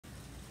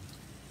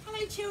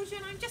Hello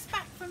children, I'm just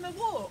back from a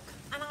walk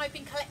and I've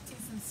been collecting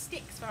some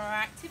sticks for our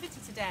activity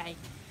today.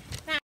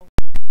 Now,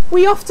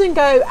 we often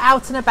go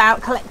out and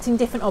about collecting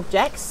different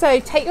objects,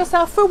 so take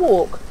yourself for a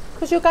walk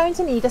because you're going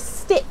to need a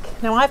stick.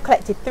 Now I've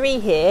collected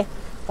 3 here,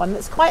 one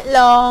that's quite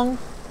long,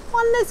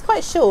 one that's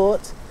quite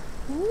short,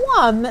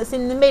 one that's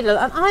in the middle,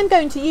 and I'm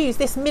going to use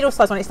this middle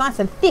size one. It's nice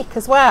and thick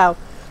as well.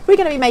 We're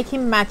going to be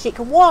making magic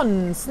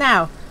wands.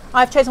 Now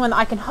I've chosen one that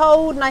I can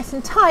hold nice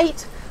and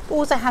tight, but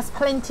also has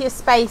plenty of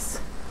space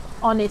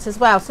on it as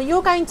well. So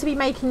you're going to be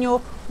making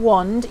your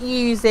wand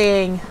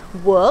using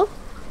wool,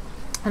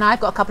 and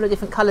I've got a couple of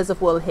different colours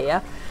of wool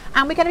here,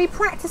 and we're going to be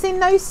practicing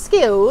those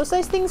skills,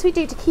 those things we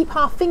do to keep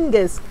our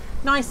fingers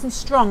nice and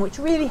strong, which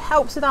really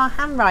helps with our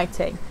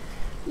handwriting.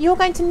 You're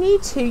going to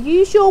need to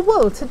use your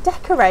wool to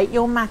decorate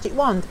your magic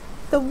wand.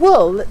 The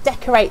wool that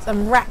decorates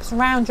and wraps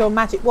around your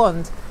magic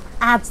wand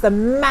adds the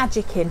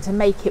magic in to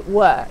make it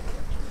work.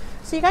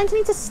 So you're going to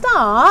need to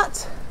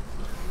start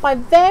by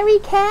very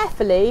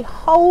carefully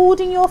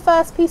holding your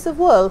first piece of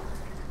wool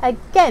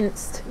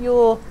against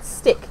your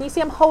stick. Can you see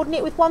I'm holding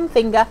it with one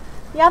finger,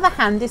 the other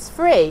hand is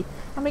free,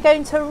 and we're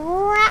going to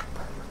wrap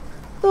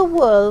the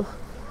wool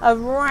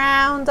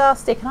around our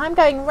stick, and I'm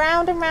going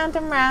round and round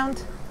and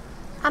round,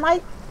 and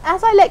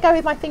as I let go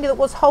with my finger that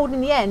was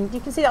holding the end, you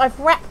can see that I've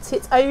wrapped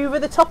it over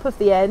the top of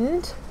the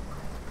end,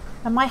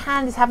 and my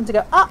hand is having to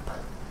go up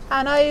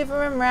and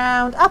over and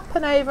round, up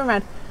and over and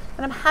round,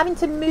 and I'm having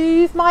to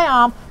move my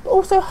arm but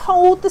also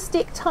hold the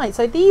stick tight.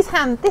 So this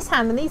hand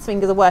and these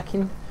fingers are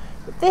working,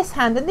 but this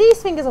hand and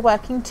these fingers are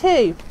working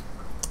too.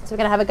 So we're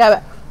going to have a go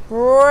at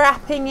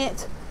wrapping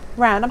it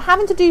round. I'm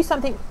having to do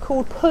something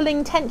called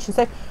pulling tension,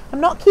 so I'm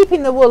not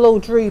keeping the wool all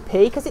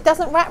droopy because it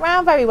doesn't wrap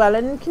round very well,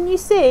 and can you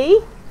see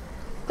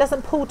it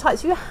doesn't pull tight,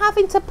 so you're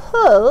having to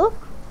pull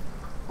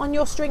on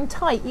your string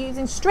tight,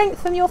 using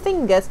strength from your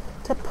fingers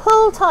to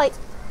pull tight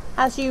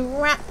as you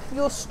wrap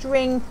your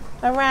string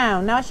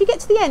around. Now as you get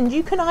to the end,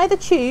 you can either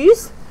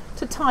choose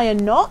to tie a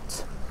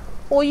knot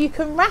or you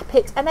can wrap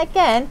it, and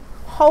again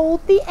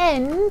hold the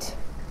end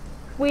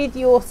with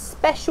your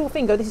special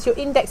finger. This is your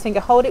index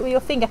finger. Hold it with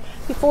your finger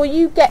before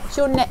you get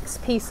your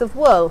next piece of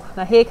wool.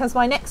 Now here comes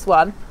my next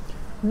one.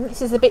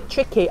 This is a bit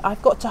tricky.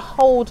 I've got to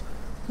hold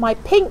my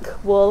pink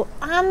wool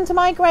and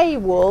my grey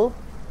wool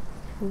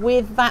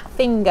with that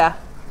finger.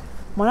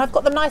 When I've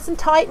got them nice and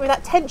tight with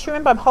that tension,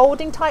 remember I'm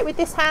holding tight with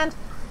this hand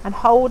and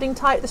holding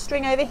tight the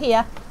string over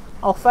here.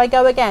 Off I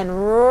go again,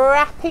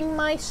 wrapping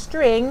my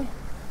string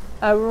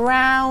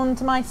around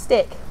my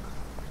stick.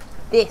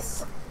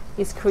 This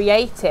is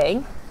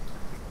creating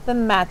the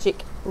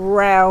magic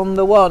round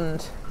the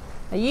wand.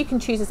 Now you can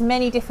choose as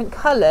many different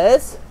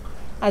colours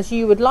as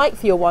you would like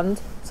for your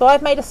wand. So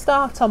I've made a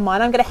start on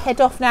mine. I'm going to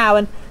head off now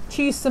and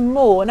choose some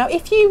more. Now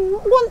if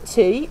you want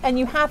to, and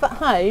you have at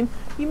home,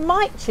 you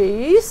might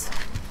choose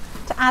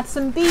to add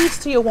some beads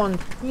to your wand.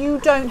 You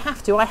don't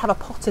have to. I have a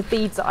pot of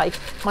beads that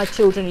my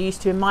children are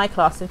used to in my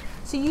class,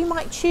 so you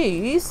might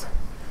choose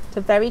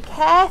to very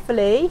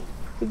carefully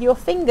with your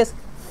fingers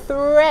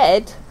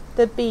thread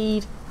the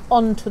bead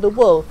onto the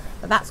wool.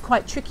 But that's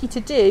quite tricky to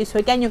do, so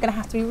again you're going to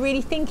have to be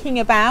really thinking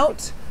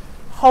about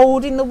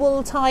holding the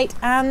wool tight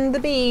and the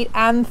bead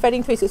and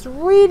threading through. So it's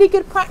really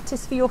good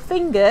practice for your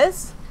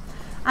fingers,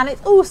 and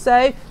it's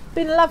also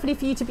been lovely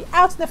for you to be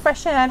out in the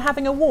fresh air and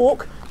having a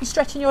walk. You're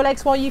stretching your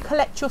legs while you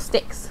collect your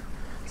sticks.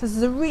 So this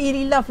is a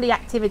really lovely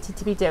activity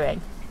to be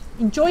doing.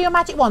 Enjoy your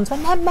magic wands.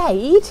 When they're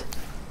made,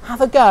 have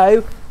a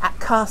go at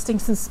casting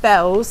some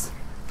spells.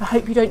 I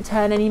hope you don't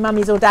turn any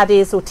mummies or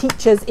daddies or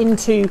teachers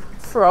into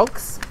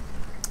frogs.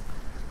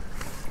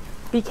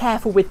 Be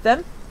careful with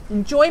them.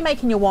 Enjoy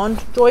making your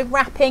wand, enjoy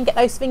wrapping, get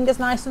those fingers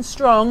nice and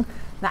strong.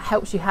 That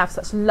helps you have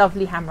such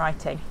lovely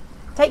handwriting.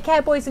 Take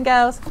care, boys and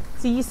girls.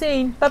 See you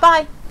soon. Bye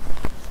bye.